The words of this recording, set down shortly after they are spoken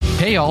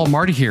Hey all,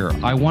 Marty here.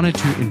 I wanted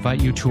to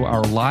invite you to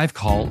our live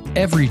call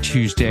every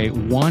Tuesday,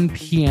 1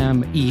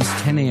 p.m. East,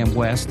 10 a.m.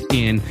 West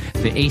in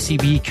the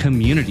ACB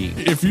community.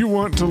 If you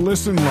want to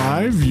listen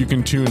live, you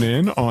can tune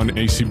in on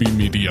ACB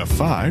Media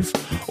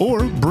 5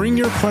 or bring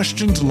your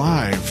questions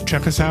live.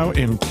 Check us out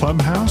in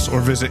Clubhouse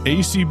or visit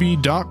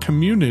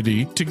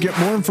acb.community to get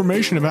more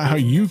information about how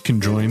you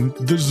can join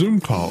the Zoom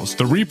calls.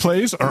 The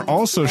replays are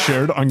also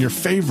shared on your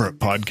favorite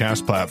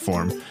podcast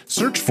platform.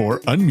 Search for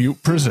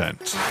Unmute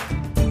Presents.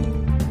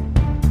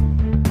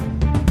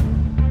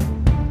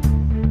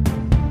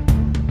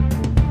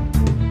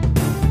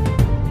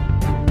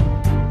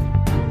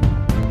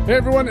 Hey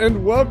everyone,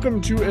 and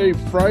welcome to a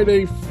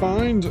Friday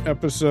Finds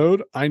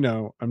episode. I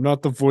know, I'm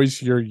not the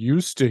voice you're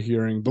used to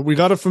hearing, but we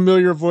got a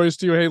familiar voice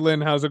to you. Hey Lynn,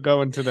 how's it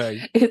going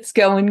today? It's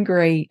going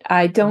great.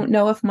 I don't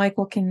know if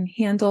Michael can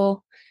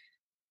handle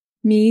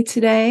me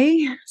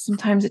today.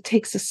 Sometimes it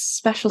takes a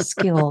special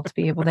skill to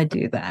be able to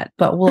do that,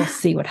 but we'll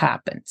see what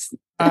happens.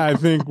 I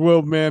think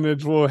we'll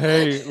manage. Well,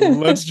 hey,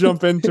 let's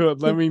jump into it.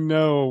 Let me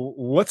know,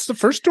 what's the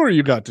first story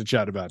you got to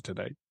chat about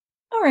today?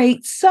 All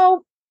right,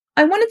 so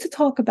I wanted to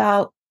talk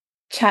about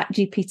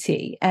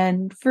GPT.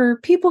 And for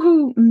people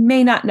who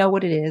may not know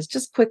what it is,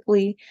 just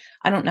quickly,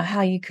 I don't know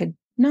how you could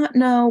not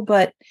know,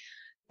 but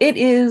it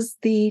is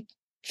the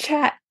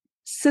chat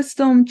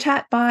system,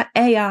 chatbot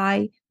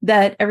AI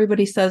that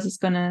everybody says is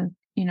going to,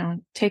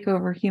 take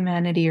over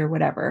humanity or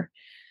whatever.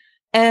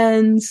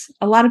 And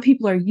a lot of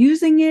people are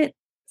using it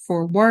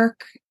for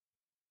work.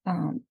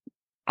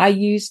 I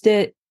used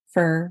it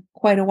for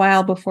quite a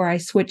while before I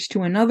switched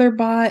to another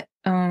bot.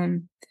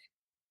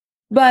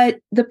 But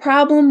the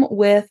problem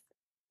with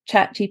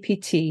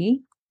ChatGPT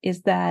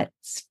is that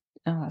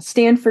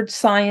Stanford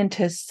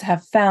scientists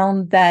have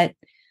found that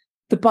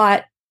the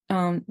bot,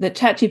 that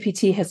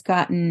ChatGPT has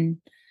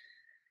gotten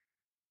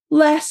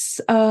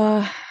less,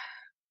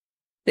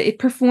 it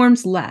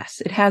performs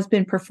less. It has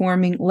been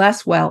performing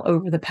less well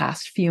over the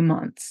past few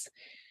months.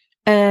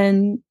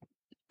 And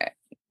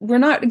we're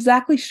not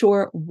exactly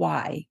sure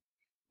why.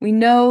 We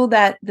know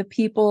that the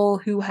people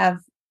who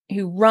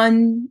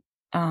run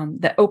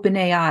the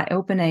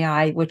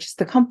OpenAI, which is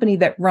the company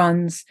that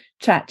runs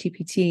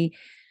ChatGPT,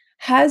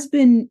 has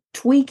been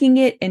tweaking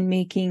it and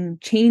making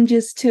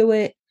changes to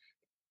it.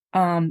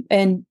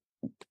 And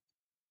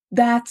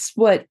that's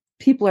what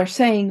people are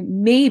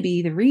saying may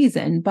be the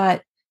reason.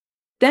 But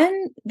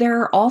then there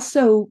are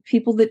also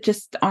people that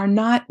just are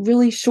not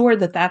really sure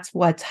that that's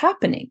what's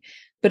happening.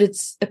 But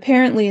it's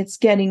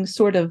getting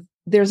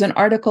there's an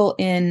article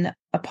in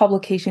a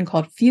publication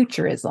called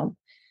Futurism,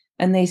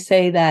 and they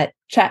say that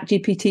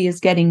ChatGPT is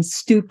getting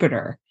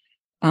stupider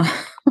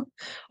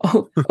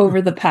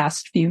over the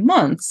past few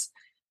months,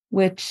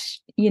 which,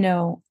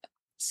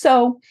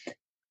 so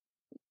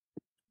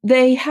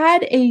they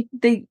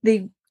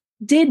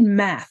did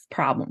math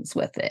problems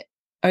with it,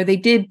 or they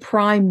did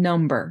prime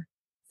number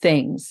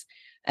things.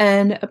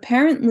 And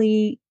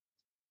apparently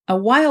a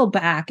while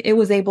back, it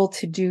was able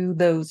to do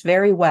those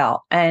very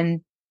well.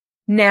 And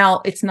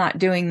now it's not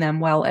doing them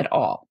well at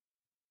all.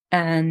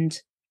 And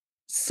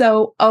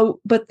so,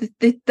 but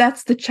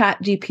that's the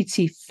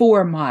ChatGPT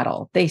 4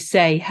 model, they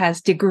say, has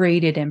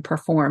degraded in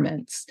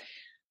performance.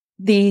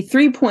 The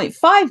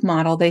 3.5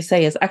 model, they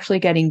say, is actually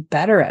getting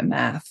better at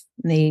math.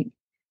 I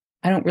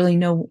don't really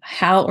know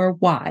how or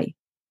why,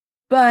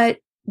 but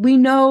we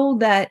know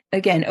that,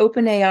 again,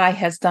 OpenAI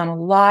has done a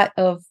lot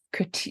of,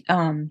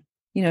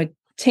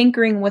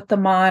 tinkering with the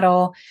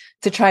model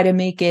to try to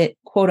make it,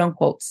 quote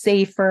unquote,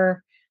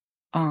 safer.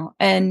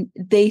 And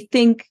they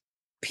think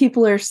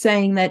people are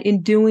saying that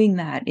in doing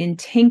that, in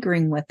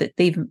tinkering with it,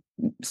 they've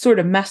sort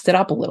of messed it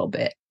up a little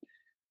bit.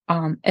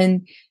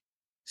 And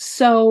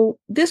so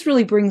this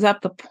really brings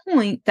up the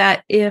point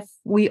that if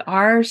we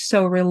are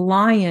so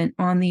reliant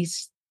on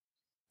these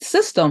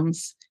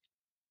systems,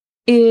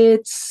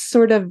 it's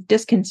sort of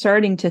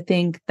disconcerting to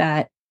think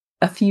that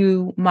a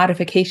few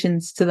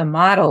modifications to the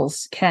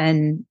models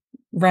can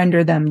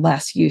render them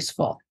less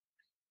useful.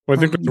 Well,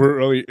 I think what's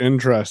really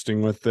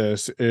interesting with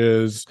this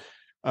is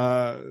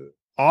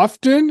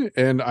often,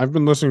 and I've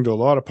been listening to a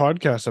lot of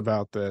podcasts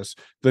about this,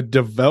 the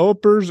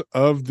developers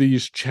of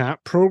these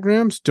chat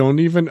programs don't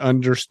even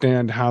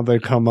understand how they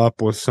come up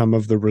with some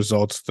of the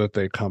results that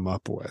they come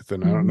up with.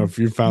 And I don't know if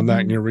you found that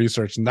in your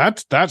research, and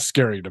that's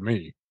scary to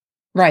me.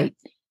 Right.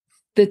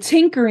 The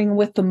tinkering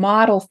with the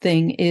model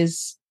thing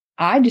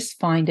I just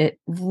find it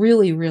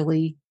really,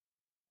 really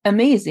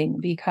amazing,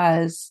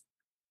 because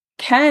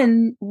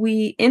can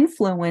we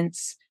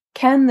influence,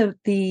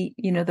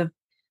 the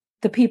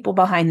people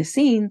behind the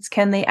scenes,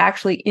 can they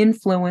actually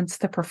influence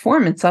the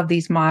performance of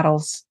these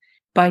models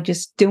by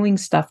just doing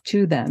stuff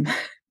to them?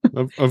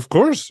 Of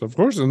course.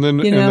 And then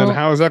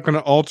how is that going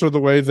to alter the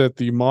way that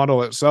the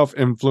model itself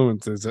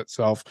influences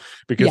itself?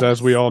 Because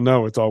as we all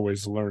know, it's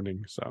always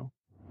learning. So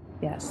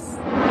yes.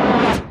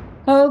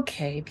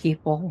 Okay,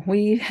 people,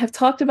 we have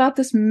talked about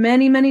this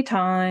many, many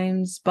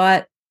times,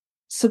 but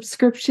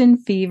subscription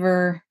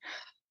fever.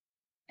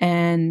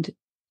 And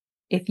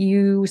if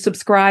you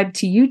subscribe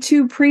to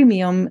YouTube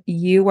Premium,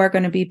 you are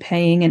going to be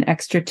paying an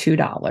extra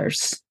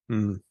 $2.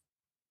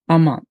 a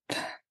month.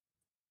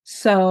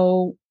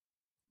 So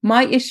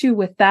my issue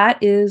with that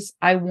is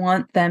I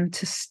want them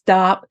to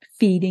stop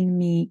feeding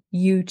me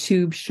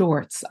YouTube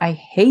shorts. I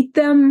hate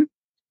them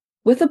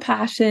with a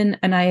passion,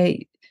 and I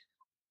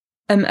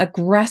am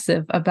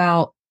aggressive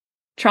about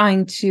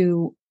trying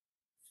to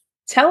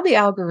tell the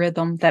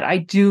algorithm that I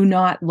do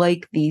not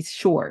like these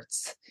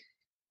shorts.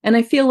 And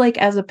I feel like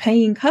as a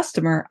paying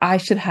customer, I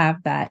should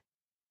have that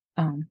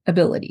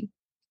ability.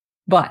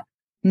 But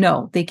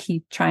no, they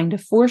keep trying to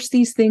force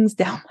these things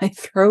down my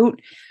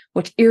throat,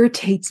 which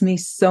irritates me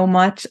so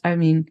much. I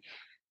mean,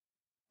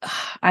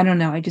 I don't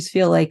know. I just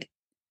feel like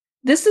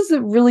this is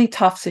a really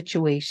tough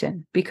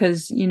situation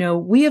because,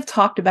 we have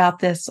talked about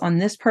this on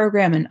this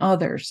program and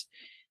others.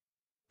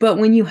 But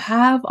when you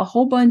have a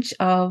whole bunch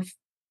of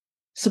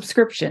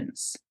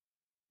subscriptions,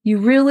 you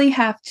really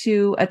have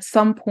to, at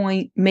some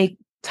point, make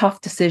tough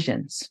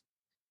decisions.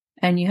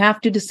 And you have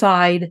to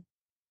decide,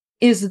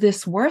 is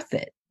this worth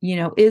it?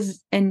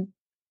 And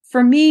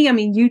for me, I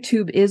mean,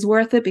 YouTube is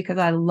worth it because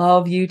I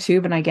love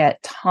YouTube and I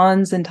get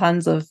tons and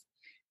tons of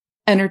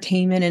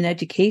entertainment and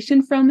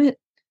education from it.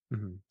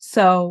 Mm-hmm.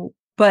 So,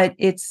 but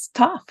it's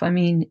tough. I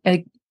mean,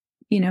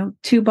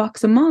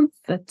 $2 a month,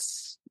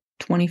 that's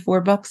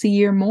 $24 a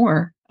year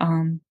more.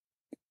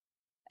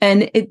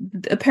 And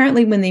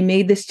apparently when they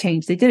made this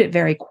change, they did it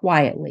very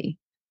quietly.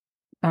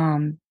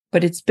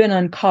 But it's been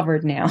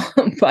uncovered now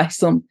by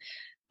some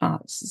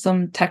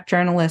tech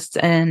journalists.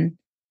 And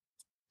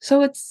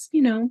so it's,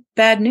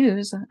 bad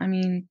news. I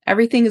mean,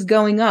 everything is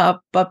going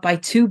up, but by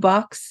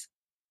 $2.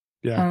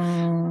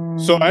 Yeah.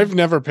 So I've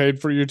never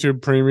paid for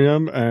YouTube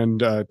Premium,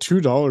 and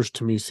 $2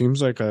 to me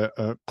seems like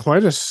a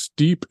quite a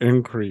steep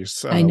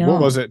increase. I know.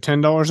 What was it,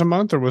 $10 a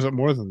month, or was it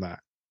more than that?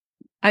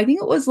 I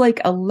think it was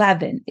like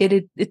 11.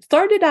 It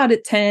started out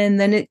at 10,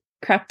 then it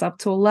crept up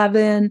to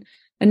 11,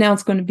 and now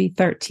it's going to be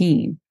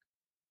 13.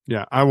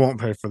 Yeah, I won't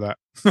pay for that.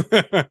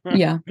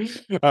 Yeah.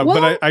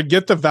 But I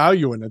get the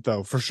value in it,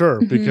 though, for sure,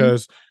 mm-hmm.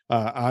 because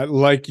I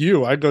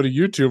go to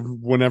YouTube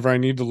whenever I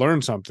need to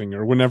learn something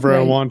or whenever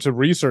I want to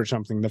research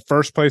something. The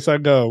first place I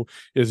go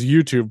is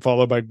YouTube,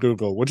 followed by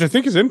Google, which I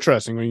think is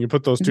interesting when you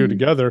put those two mm-hmm.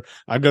 together.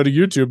 I go to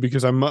YouTube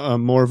because I'm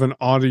more of an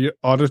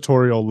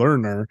auditorial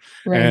learner,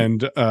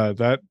 and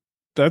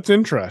that's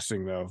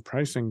interesting, though.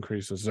 Price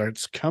increases.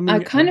 It's coming. I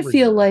kind of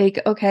feel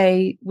like,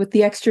 okay, with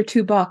the extra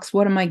 $2,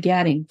 what am I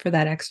getting for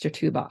that extra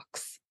 $2?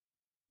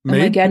 Am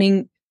I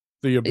getting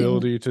the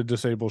ability to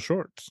disable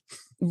shorts?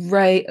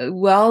 Right.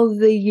 Well,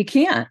 you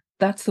can't.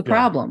 That's the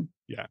problem.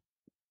 Yeah.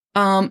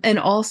 And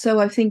also,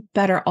 I think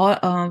better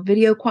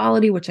video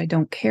quality, which I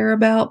don't care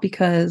about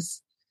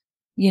because,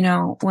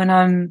 when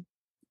I'm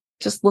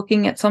just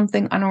looking at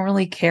something, I don't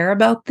really care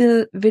about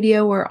the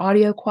video or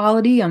audio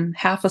quality. I'm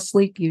half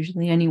asleep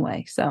usually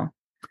anyway. So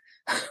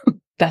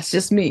that's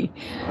just me.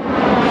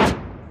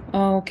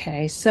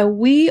 Okay. So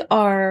we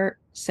are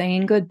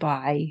saying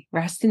goodbye,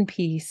 rest in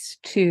peace,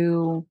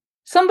 to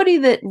somebody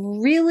that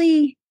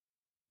really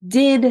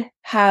did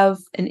have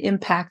an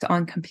impact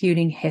on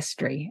computing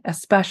history,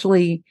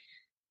 especially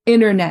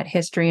internet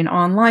history and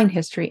online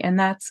history. And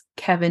that's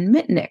Kevin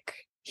Mitnick.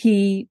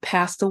 He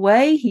passed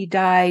away. He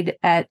died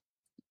at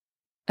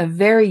a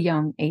very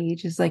young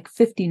age, is like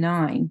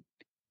 59.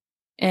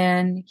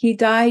 And he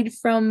died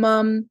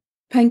from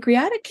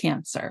pancreatic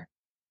cancer.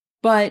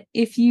 But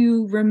if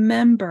you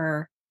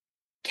remember,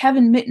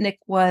 Kevin Mitnick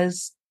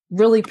was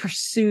really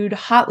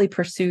hotly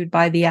pursued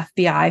by the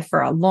FBI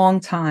for a long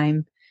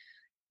time.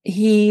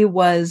 He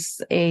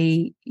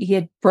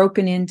had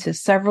broken into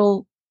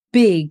several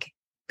big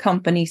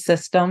company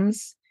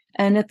systems.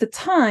 And at the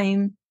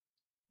time,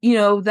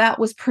 that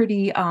was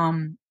pretty,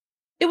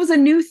 it was a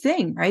new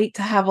thing, right?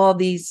 To have all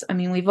these, I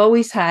mean, we've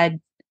always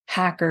had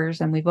hackers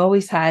and we've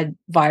always had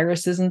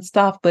viruses and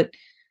stuff, but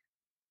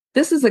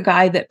this is a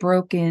guy that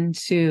broke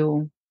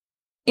into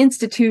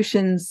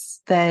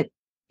institutions that,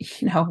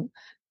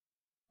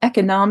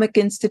 economic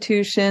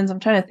institutions. I'm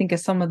trying to think of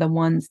some of the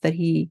ones that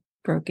he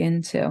broke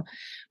into,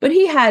 but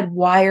he had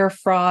wire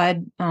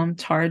fraud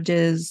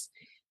charges.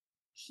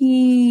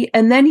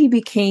 And then he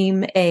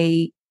became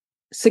a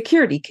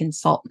security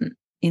consultant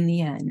in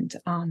the end.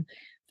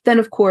 Then,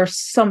 of course,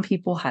 some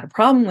people had a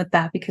problem with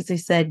that because they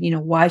said,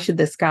 why should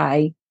this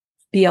guy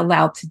be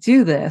allowed to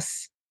do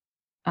this?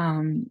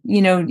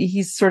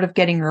 He's sort of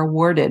getting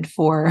rewarded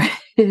for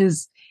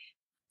his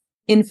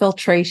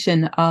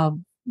infiltration of,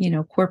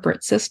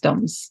 corporate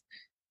systems.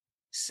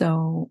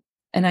 So,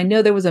 and I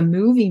know there was a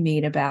movie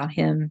made about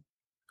him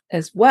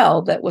as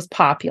well that was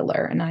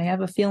popular. And I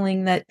have a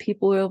feeling that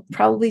people will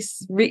probably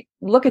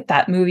look at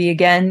that movie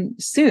again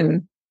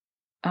soon.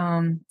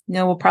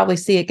 We'll probably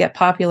see it get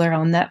popular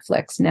on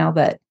Netflix now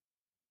that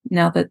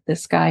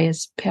this guy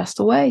has passed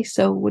away.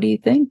 So what do you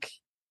think?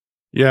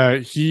 Yeah,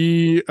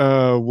 he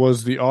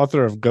was the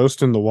author of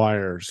Ghost in the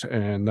Wires,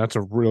 and that's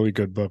a really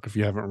good book. If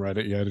you haven't read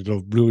it yet,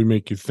 it'll really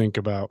make you think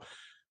about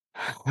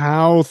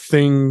how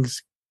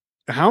things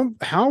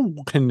how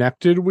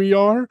connected we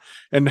are,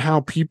 and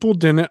how people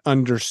didn't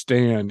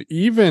understand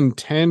even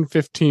 10,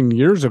 15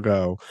 years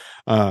ago.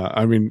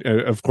 I mean,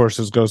 of course,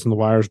 his Ghost in the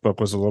Wires book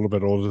was a little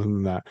bit older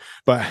than that,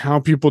 but how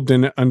people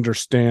didn't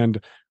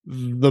understand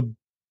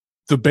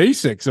the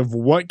basics of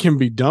what can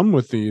be done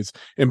with these.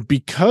 And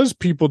because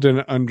people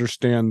didn't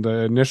understand,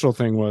 the initial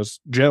thing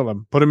was jail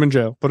him, put him in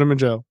jail.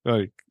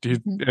 Like,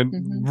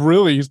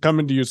 really, he's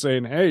coming to you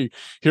saying, hey,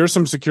 here's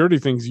some security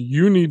things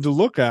you need to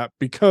look at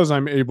because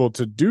I'm able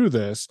to do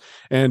this.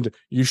 And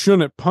you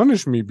shouldn't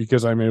punish me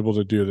because I'm able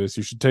to do this.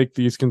 You should take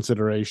these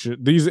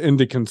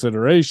into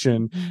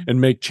consideration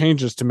and make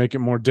changes to make it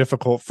more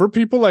difficult for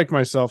people like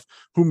myself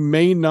who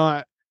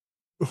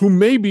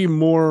may be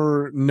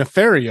more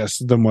nefarious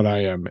than what I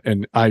am,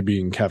 and I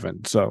being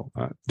Kevin. So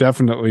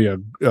definitely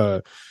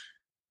a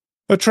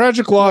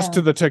tragic loss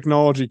to the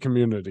technology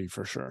community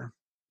for sure.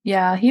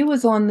 Yeah, he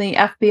was on the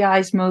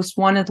FBI's most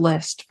wanted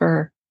list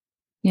for,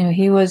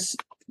 he was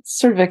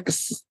sort of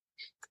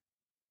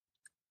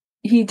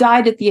he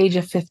died at the age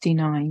of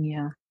 59.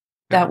 Yeah.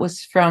 That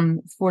was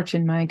from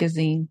Fortune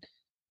magazine.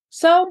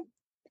 So,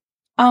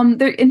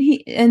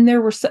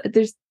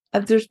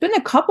 there's been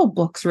a couple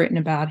books written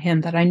about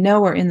him that I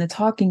know are in the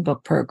Talking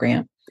Book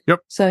program. Yep.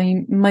 So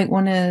you might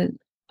want to,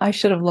 I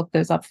should have looked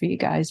those up for you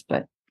guys,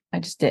 but I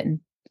just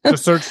didn't.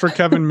 Just search for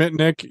Kevin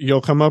Mitnick.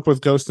 You'll come up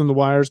with Ghost in the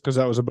Wires because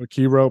that was a book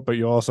he wrote, but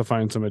you'll also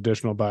find some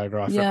additional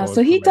biographical. Yeah,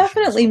 so he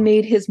definitely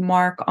made his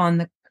mark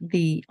on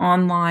the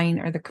online,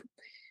 or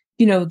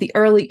the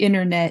early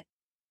internet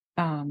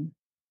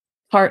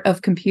part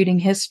of computing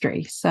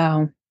history.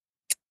 So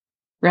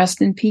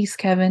rest in peace,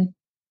 Kevin.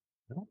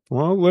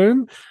 Well,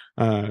 Lynn,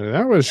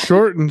 that was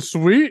short and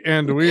sweet,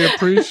 and we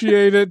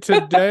appreciate it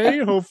today.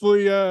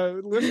 Hopefully,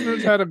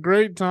 listeners had a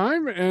great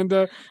time,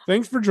 and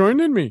thanks for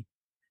joining me.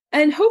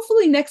 And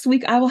hopefully next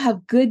week I will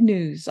have good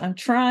news. I'm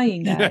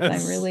trying, guys.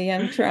 Yes. I really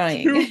am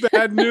trying. 2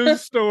 bad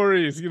news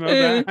stories.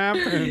 That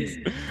happens.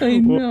 I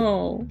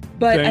know.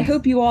 But thanks. I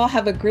hope you all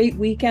have a great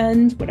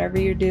weekend, whatever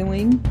you're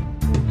doing.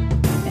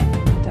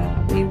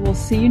 And we will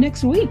see you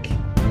next week.